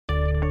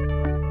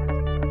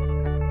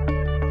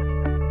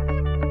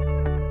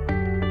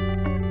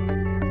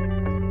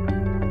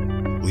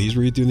please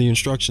read through the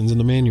instructions in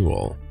the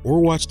manual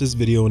or watch this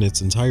video in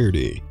its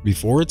entirety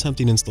before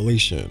attempting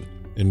installation,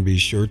 and be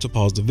sure to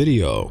pause the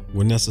video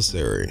when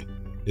necessary.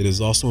 It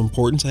is also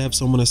important to have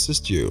someone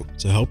assist you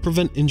to help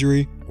prevent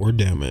injury or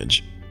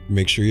damage.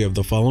 Make sure you have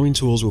the following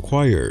tools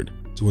required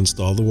to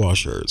install the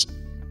washers.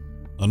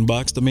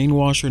 Unbox the main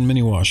washer and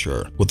mini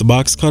washer with the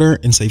box cutter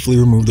and safely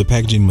remove the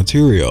packaging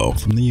material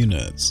from the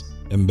units.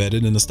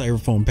 Embedded in the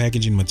styrofoam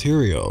packaging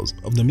materials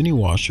of the mini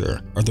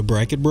washer are the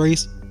bracket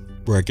brace,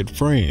 bracket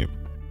frame,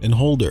 and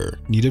holder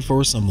needed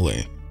for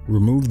assembly.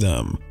 Remove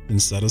them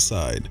and set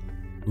aside.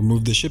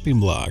 Remove the shipping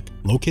block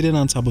located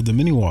on top of the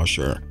mini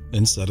washer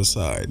and set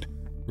aside.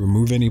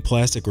 Remove any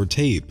plastic or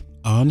tape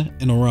on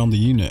and around the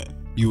unit.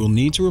 You will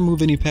need to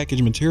remove any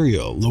package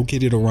material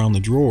located around the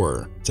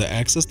drawer to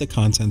access the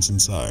contents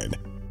inside.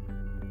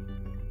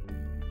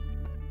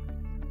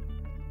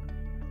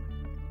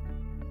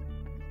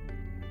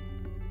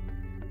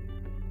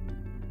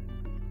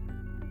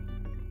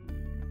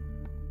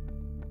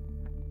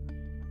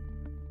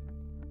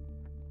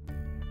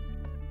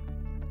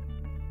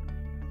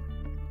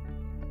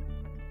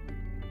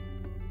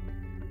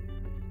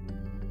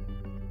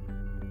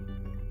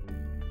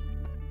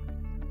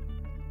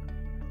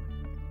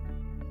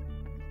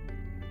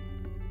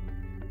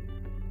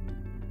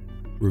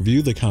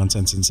 Review the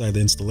contents inside the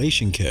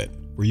installation kit,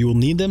 where you will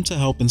need them to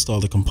help install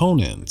the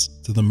components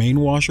to the main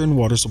washer and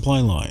water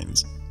supply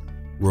lines.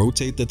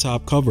 Rotate the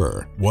top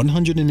cover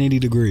 180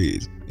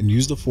 degrees and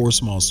use the 4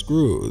 small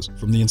screws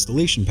from the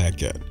installation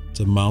packet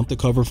to mount the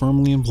cover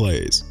firmly in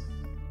place.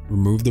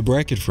 Remove the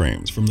bracket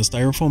frames from the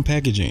styrofoam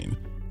packaging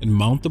and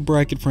mount the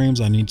bracket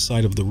frames on each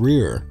side of the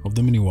rear of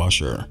the mini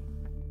washer.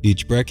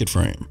 Each bracket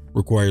frame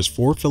requires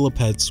 4 Phillips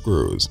head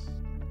screws.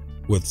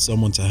 With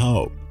someone to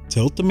help,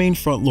 tilt the main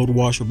front load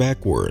washer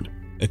backward,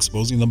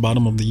 exposing the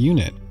bottom of the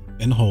unit,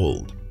 and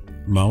hold.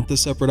 Mount the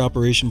separate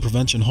operation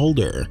prevention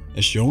holder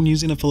as shown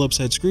using a Phillips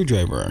head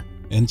screwdriver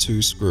and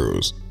 2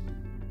 screws.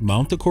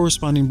 Mount the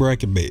corresponding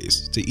bracket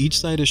base to each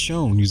side as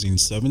shown using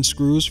 7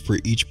 screws for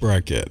each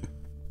bracket.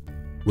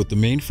 With the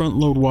main front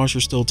load washer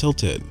still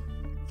tilted,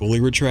 fully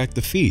retract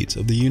the feet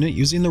of the unit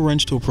using the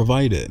wrench tool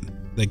provided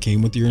that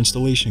came with your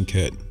installation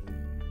kit.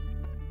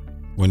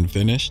 When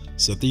finished,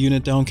 set the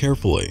unit down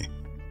carefully.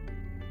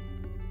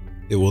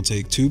 It will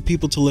take 2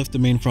 people to lift the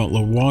main front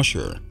load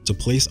washer to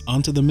place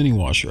onto the mini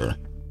washer.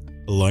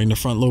 Align the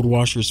front load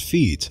washer's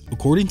feet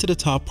according to the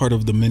top part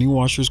of the mini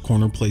washer's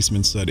corner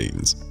placement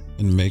settings,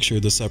 and make sure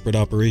the separate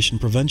operation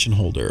prevention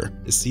holder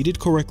is seated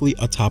correctly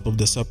atop of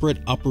the separate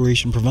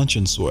operation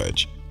prevention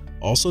switch,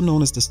 also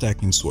known as the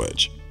stacking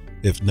switch.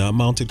 If not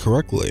mounted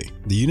correctly,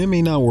 the unit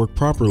may not work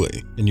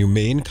properly and you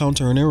may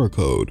encounter an error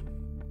code.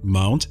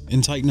 Mount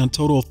and tighten a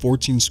total of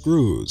 14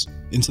 screws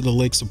into the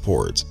leg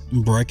supports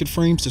and bracket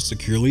frames to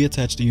securely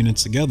attach the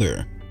units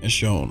together as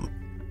shown.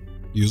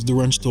 Use the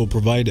wrench tool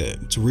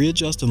provided to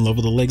readjust and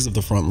level the legs of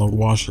the front load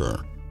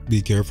washer.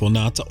 Be careful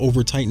not to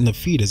over tighten the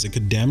feet as it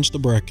could damage the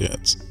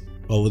brackets.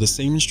 Follow the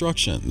same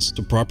instructions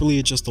to properly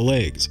adjust the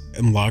legs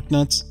and lock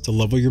nuts to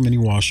level your mini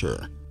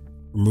washer.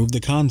 Remove the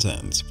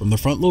contents from the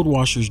front load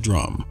washer's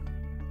drum.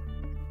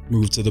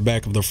 Move to the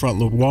back of the front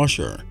load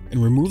washer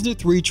and remove the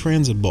 3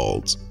 transit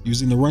bolts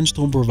using the wrench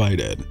tool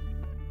provided.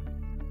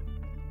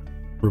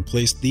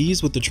 Replace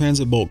these with the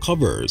transit bolt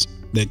covers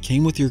that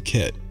came with your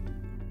kit.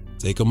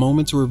 Take a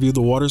moment to review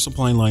the water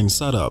supply line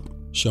setup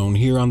shown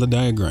here on the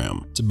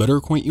diagram to better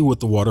acquaint you with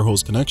the water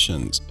hose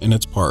connections and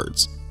its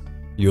parts.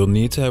 You'll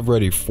need to have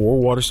ready 4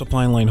 water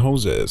supply line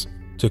hoses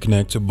to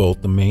connect to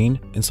both the main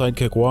and side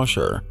kick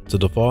washer to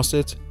the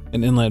faucet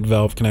and inlet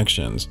valve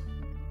connections.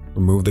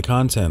 Remove the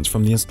contents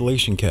from the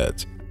installation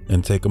kit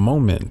and take a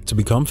moment to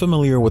become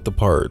familiar with the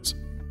parts.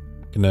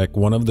 Connect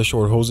one of the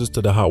short hoses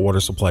to the hot water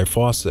supply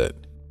faucet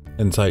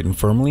and tighten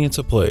firmly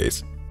into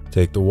place.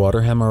 Take the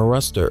water hammer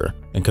arrestor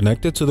and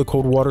connect it to the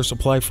cold water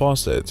supply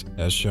faucet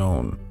as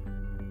shown,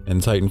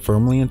 and tighten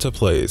firmly into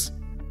place.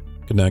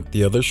 Connect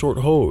the other short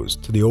hose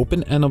to the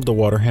open end of the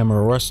water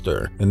hammer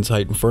arrestor and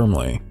tighten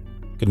firmly.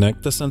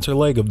 Connect the center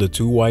leg of the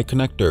 2 wide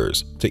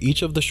connectors to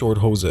each of the short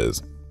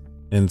hoses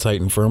and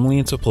tighten firmly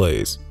into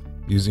place.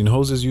 Using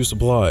hoses you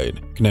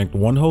supplied, connect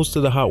one hose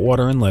to the hot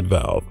water inlet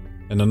valve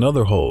and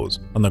another hose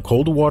on the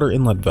cold water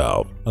inlet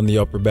valve on the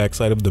upper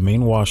backside of the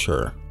main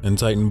washer and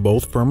tighten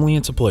both firmly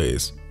into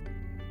place.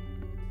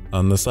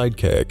 On the side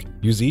kick,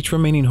 use each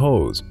remaining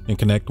hose and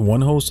connect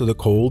one hose to the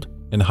cold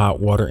and hot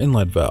water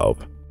inlet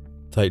valve.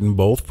 Tighten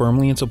both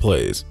firmly into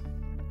place.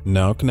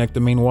 Now connect the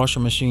main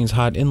washer machine's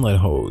hot inlet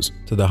hose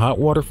to the hot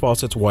water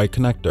faucet's white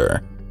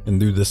connector and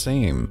do the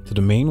same to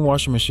the main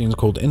washer machine's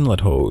cold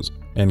inlet hose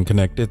and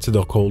connect it to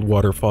the cold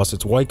water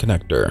faucet's white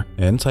connector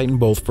and tighten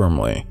both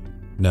firmly.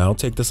 Now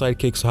take the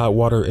sidekick's hot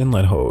water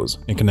inlet hose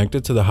and connect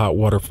it to the hot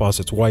water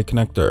faucet's white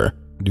connector.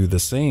 Do the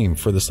same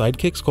for the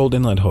sidekick's cold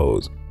inlet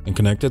hose and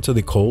connect it to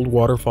the cold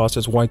water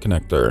faucet's white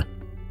connector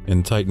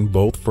and tighten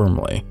both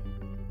firmly.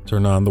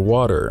 Turn on the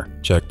water,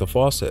 check the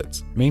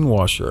faucets, main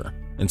washer,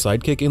 and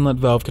sidekick inlet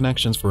valve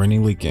connections for any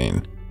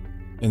leaking.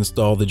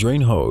 Install the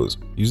drain hose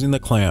using the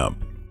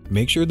clamp.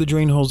 Make sure the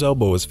drain hose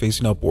elbow is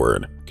facing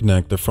upward.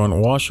 Connect the front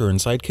washer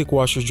and side kick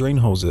washer's drain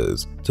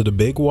hoses to the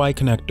big Y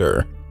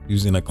connector,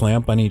 using a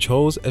clamp on each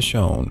hose as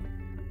shown.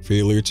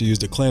 Failure to use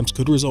the clamps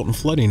could result in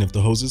flooding if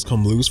the hoses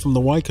come loose from the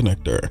Y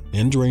connector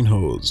and drain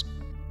hose.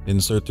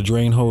 Insert the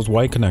drain hose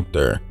Y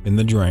connector in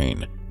the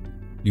drain.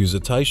 Use a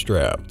tie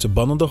strap to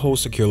bundle the hose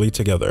securely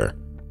together.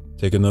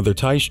 Take another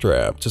tie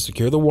strap to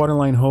secure the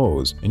waterline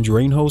hose and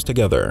drain hose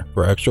together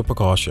for extra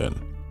precaution.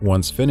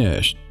 Once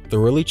finished,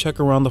 thoroughly check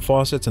around the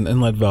faucets and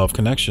inlet valve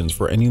connections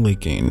for any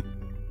leaking.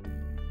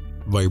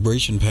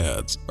 Vibration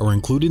pads are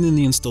included in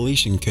the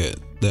installation kit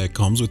that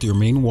comes with your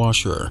main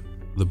washer.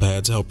 The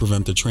pads help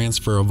prevent the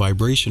transfer of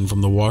vibration from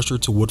the washer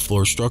to wood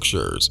floor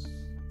structures.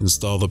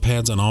 Install the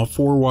pads on all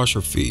 4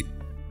 washer feet.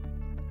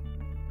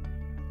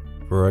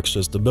 For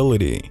extra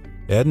stability,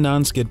 add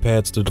non-skid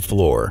pads to the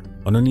floor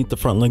underneath the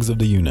front legs of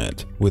the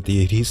unit with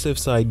the adhesive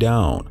side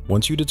down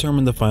once you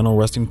determine the final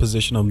resting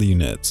position of the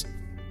units.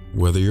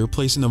 Whether you're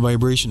placing the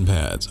vibration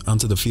pads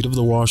onto the feet of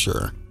the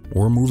washer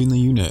or moving the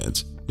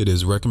unit, it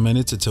is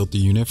recommended to tilt the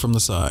unit from the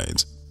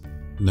sides.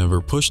 Never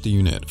push the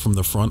unit from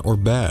the front or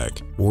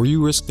back, or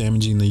you risk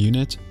damaging the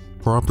unit,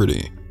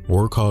 property,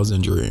 or cause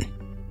injury.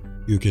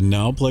 You can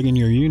now plug in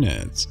your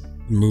units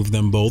and move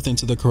them both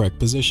into the correct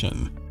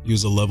position.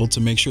 Use a level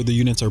to make sure the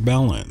units are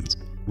balanced.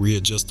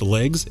 Readjust the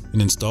legs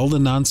and install the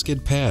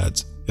non-skid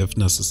pads if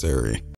necessary.